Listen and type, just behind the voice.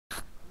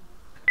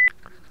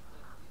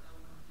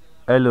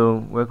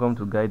Hello, welcome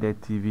to Guided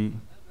TV.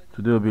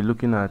 Today we'll be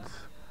looking at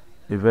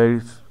a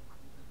very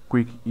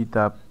quick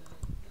hitapp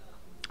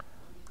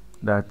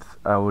that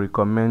I will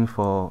recommend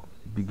for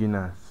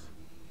beginners.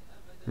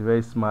 It's a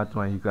very smart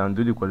one. You can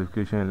do the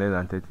qualification in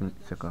less than 30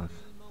 seconds.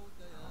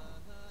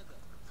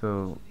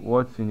 So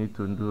what you need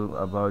to do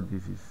about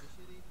this is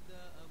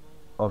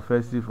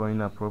offensive or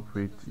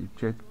inappropriate. You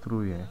check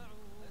through here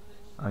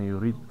and you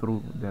read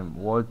through them.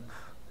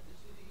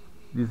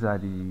 These are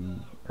the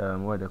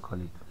what they call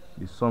it,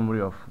 the summary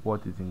of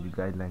what is in the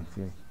guidelines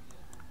here.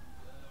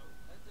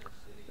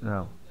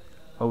 Now,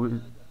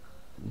 always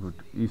good.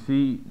 You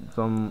see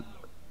some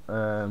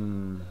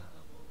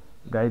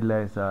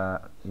guidelines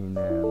are in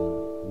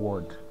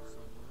Word.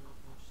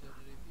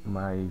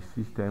 My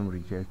system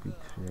rejected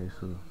here,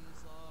 so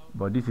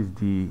but this is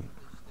the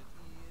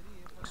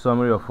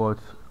summary of what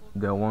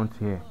they want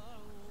here.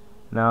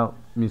 Now,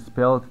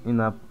 misspelled,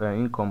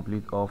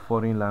 incomplete, or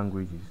foreign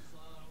languages,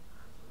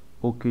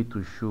 okay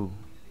to show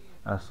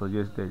as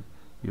suggested.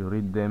 You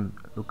read them,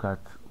 look at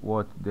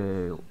what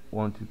they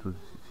want you to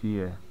see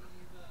here.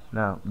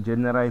 Now,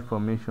 general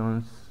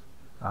informations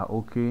are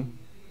okay.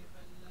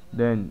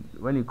 Then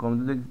when it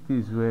comes to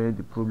this is where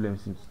the problem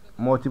is.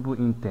 Multiple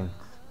intents.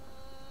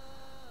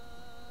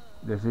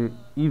 They say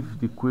if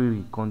the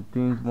query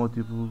contains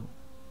multiple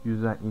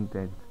user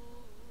intent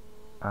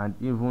and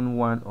even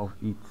one of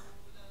it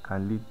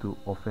can lead to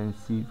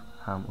offensive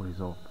harm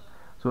result.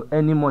 So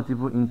any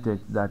multiple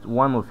intent that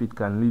one of it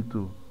can lead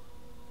to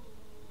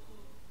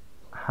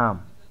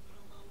harm,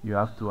 you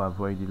have to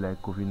avoid it,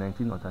 like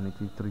COVID-19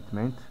 alternative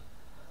treatment.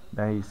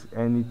 That is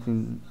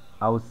anything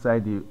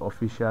outside the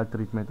official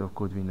treatment of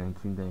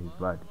COVID-19, then is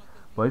bad.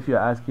 But if you're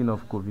asking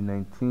of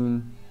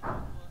COVID-19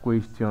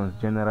 questions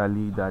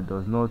generally, that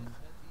does not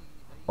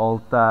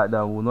alter,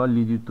 that will not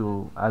lead you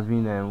to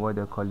having what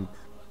they call it,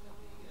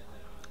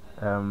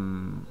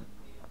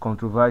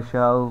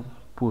 controversial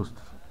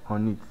posts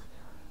on it,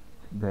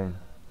 then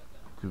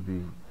to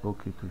be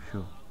okay to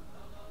show.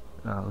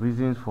 Now,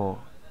 reasons for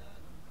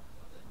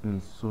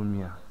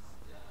insomnia.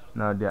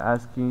 Now they're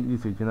asking,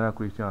 this is a general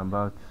question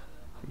about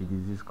a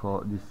disease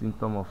called the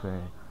symptom of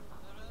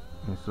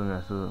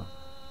insomnia. So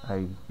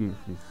I guess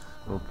it's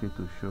okay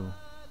to show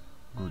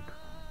good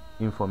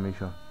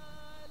information.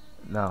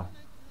 Now,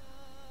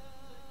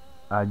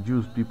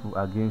 adjust people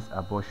against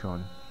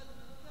abortion.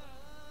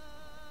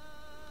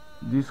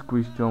 This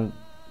question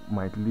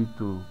might lead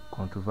to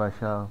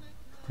controversial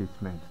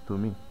statements to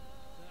me,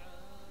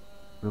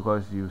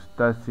 because you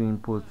start seeing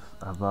posts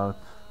about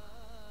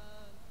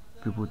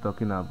people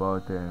talking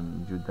about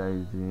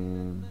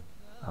Judaism,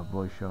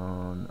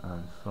 abortion,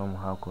 and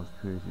somehow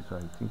conspiracy. So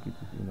I think it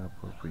is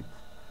inappropriate.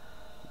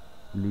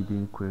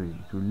 Leading query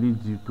to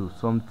lead you to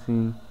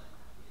something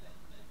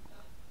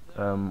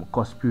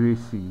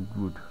conspiracy,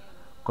 good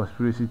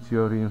conspiracy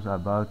theories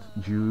about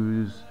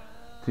Jews,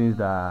 things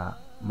that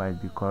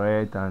might be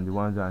correct and the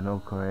ones that are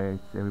not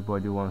correct.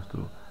 Everybody wants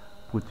to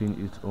put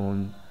in its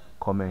own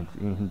comment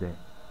in there.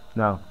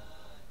 Now,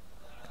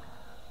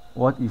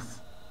 what is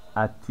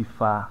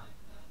Antifa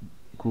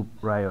group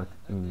riot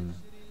in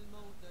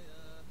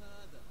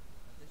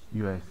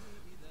US?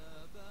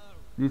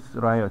 This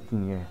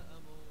rioting here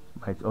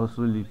might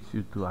also lead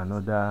you to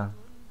another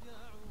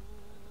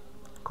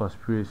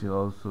conspiracy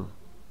also.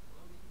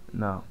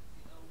 Now,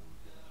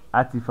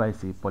 Antifa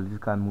is a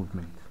political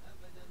movement,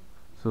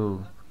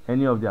 so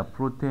any of their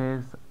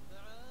protests,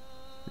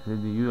 the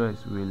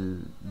US will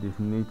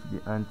designate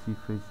the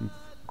anti-fascist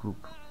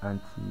group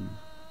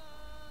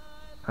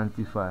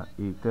Antifa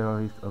a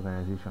terrorist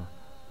organization.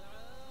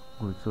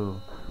 Good. So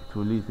it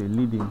will lead a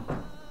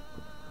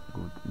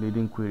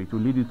leading query to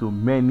lead you to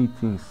many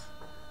things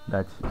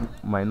that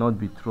might not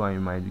be true, and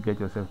you might get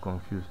yourself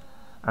confused.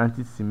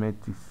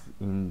 Anti-Semitic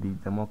in the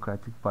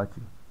Democratic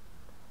Party.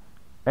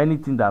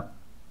 Anything that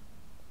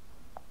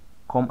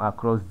come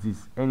across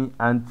this, any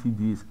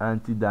anti-this,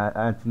 anti-that,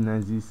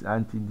 anti-Nazis,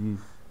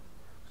 anti-this,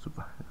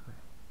 super.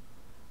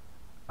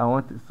 I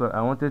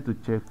wanted to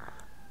check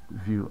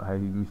view. I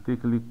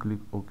mistakenly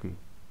clicked OK.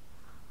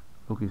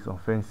 Okay, it's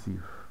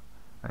offensive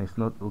and it's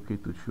not okay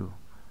to show.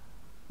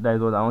 That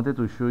is what I wanted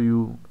to show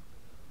you.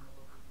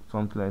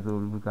 Something like so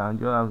we can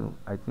just have,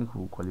 I think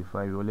we'll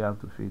qualify. We only have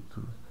to fade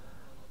 2.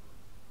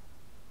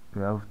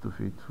 We have to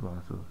fade 2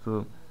 and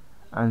so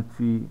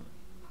anti,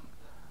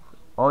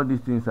 all these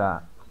things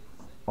are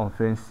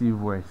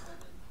offensive words,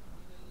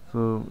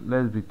 so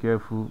let's be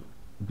careful.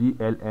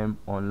 BLM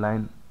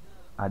online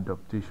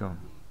adaptation.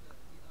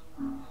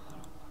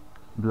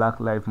 Black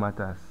Lives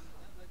Matters.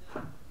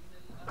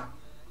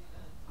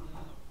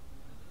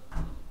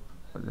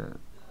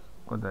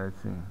 What are I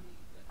saying?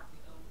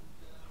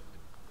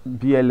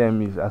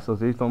 BLM is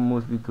association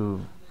mostly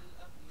to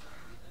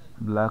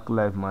Black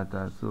Lives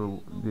Matter.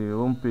 So the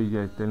home page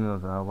is telling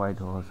us our white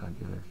horse and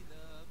the rest.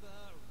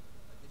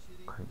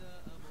 Okay,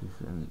 this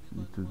is a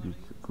little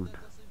bit good.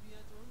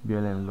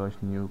 BLM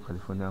launched new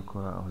California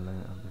Cora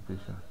online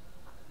application.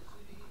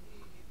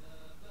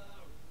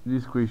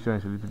 This question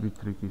is a little bit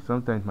tricky.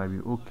 Sometimes it might be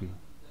okay,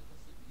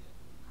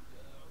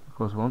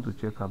 because we want to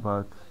check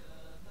about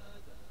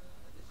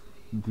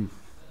this.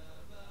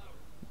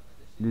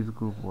 This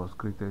group was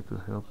created to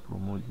help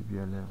promote the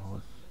BLM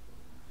horse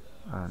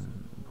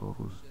and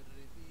boros.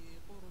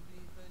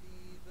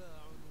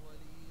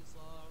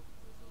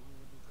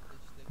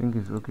 Think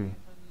it's okay.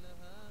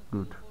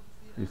 Good.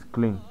 It's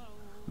clean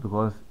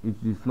because it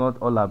is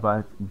not all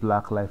about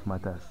Black Lives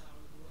Matters.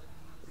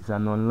 It's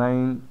an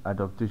online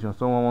adaptation.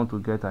 Someone want to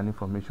get an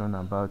information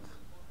about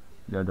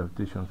the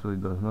adaptation, so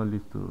it does not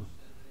lead to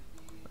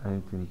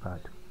anything bad.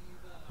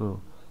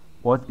 So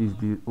what is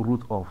the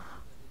root of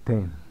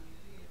 10?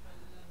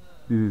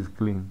 This is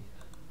clean.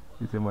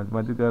 It's a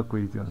mathematical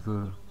question,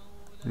 so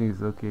I think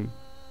it's okay.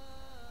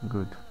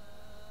 Good.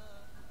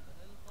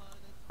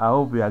 I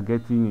hope we are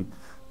getting it.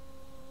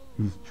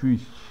 It's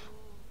Jewish.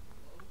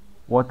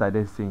 What are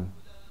they saying?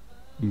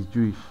 It's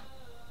Jewish.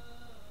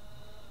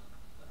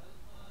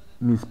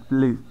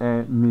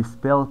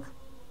 Misspelled,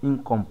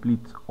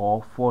 incomplete,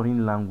 or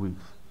foreign language.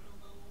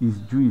 Is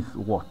Jewish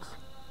what?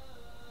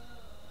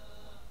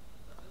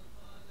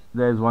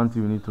 There is one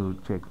thing you need to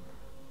check.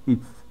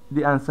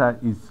 The answer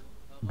is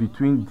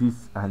between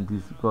this and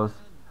this,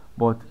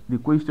 but the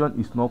question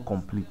is not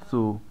complete,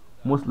 so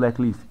most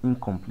likely it's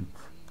incomplete.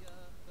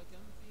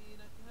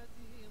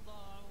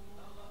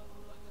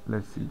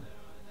 Let's see.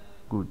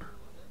 Good.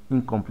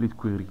 Incomplete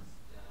query.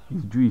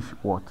 Is Jewish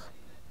what?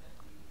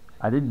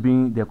 Had it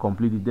been the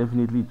complete,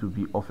 definitely to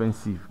be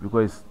offensive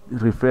because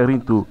it's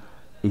referring to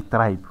a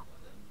tribe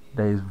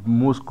that is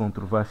most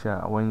controversial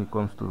when it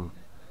comes to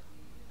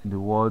the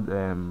word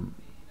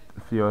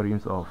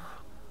theorems of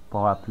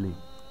power play.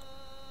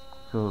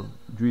 So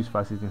Jewish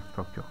fascism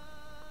structure,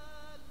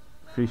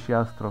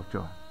 facial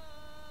structure.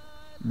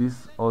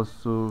 This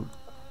also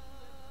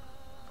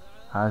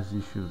has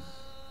issues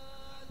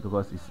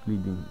because it's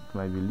leading. It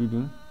might be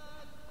leading.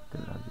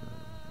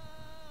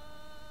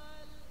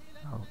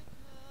 How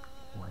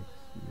white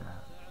you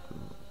have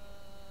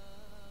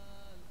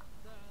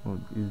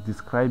to. It's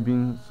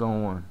describing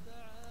someone,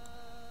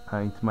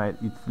 and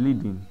it's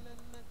leading.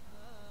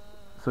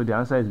 So the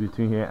answer is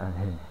between here and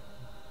here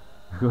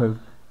because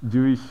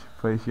Jewish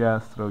facial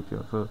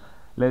structure. So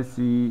let's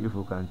see if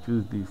we can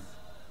choose this.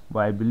 But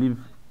I believe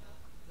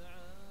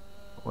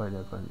what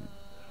they call it,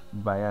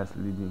 bias,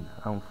 leading,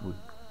 harmful.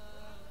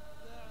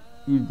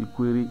 If the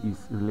query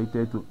is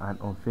related to an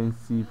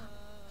offensive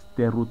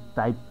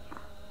stereotype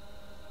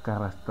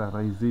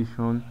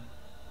characterization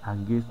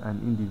against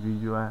an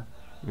individual,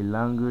 a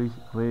language,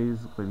 race,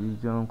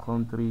 religion,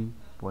 country,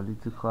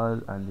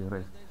 political, and the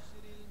rest.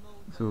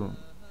 So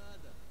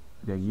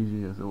they give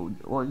you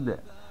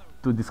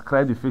to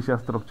describe the facial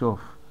structure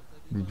of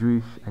the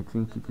Jewish. I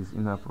think it is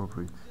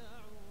inappropriate.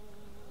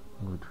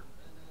 Good.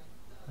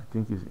 I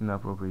think it's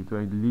inappropriate. So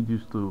it leads you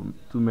to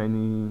too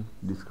many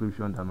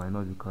descriptions that might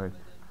not be correct.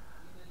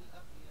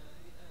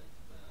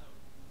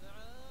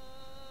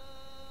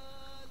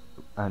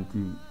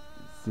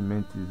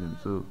 Anti-Semitism.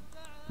 So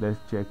let's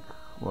check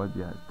what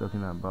they are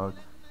talking about.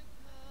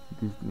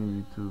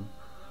 Disney, YouTube,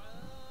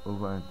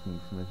 over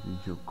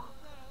anti-Semitic joke.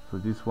 So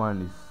this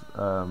one is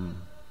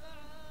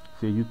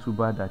it's a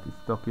YouTuber that is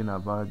talking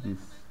about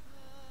these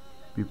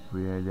people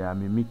here. They are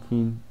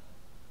mimicking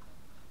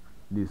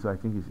this, so I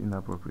think it's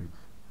inappropriate.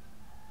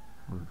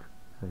 Good.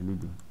 So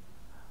leading.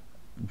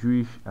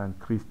 Jewish and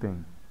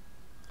Christian.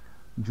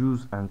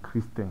 Jews and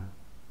Christian.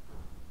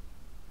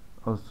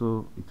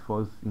 Also, it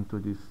falls into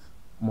this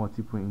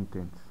multiple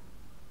intent.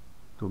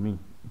 To me,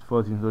 it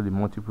falls into the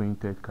multiple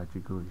intent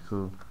category.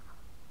 So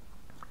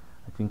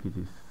I think it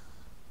is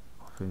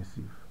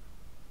offensive.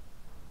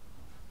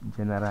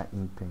 General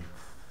intent.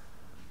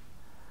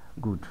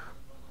 Good.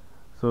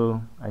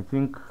 So I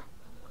think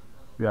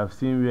we have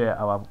seen where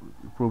our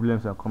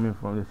problems are coming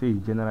from. They say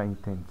general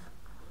intent.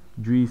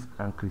 Jews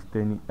and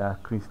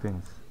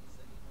Christians.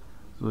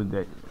 So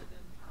that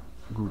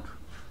good.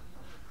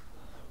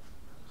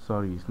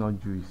 Sorry, it's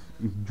not Jews.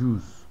 It's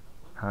Jews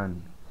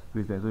and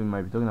Christians. So you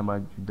might be talking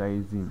about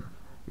Judaism.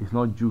 It's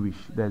not Jewish.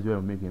 That's where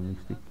we make a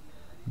mistake.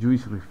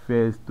 Jewish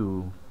refers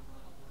to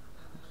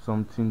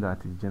something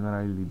that is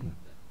generally leading.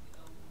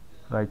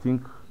 So I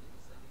think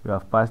we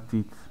have passed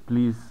it.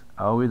 Please,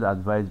 I always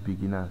advise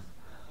beginners,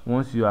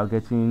 once you are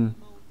getting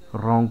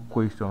wrong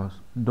questions,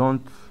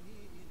 don't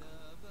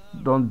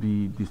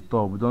be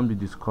disturbed, don't be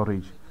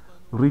discouraged.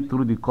 Read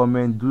through the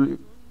comment, do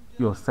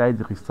your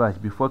side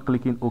research before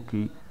clicking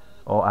OK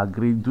or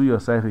agree. Do your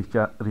side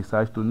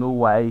research to know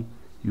why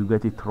you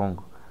get it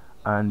wrong,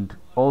 and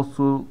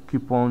also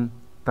keep on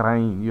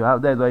trying.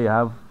 That's why you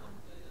have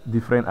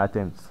different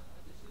attempts.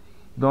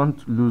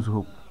 Don't lose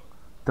hope.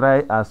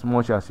 Try as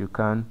much as you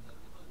can.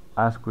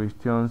 Ask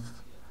questions.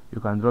 You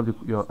can drop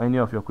any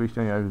of your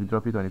questions. You will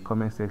drop it on the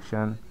comment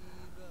section.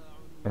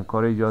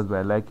 Encourage us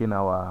by liking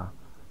the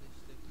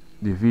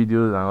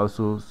videos and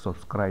also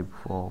subscribe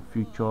for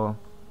future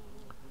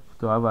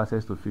to have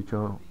access to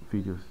future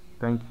videos.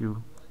 Thank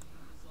you.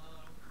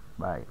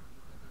 Bye.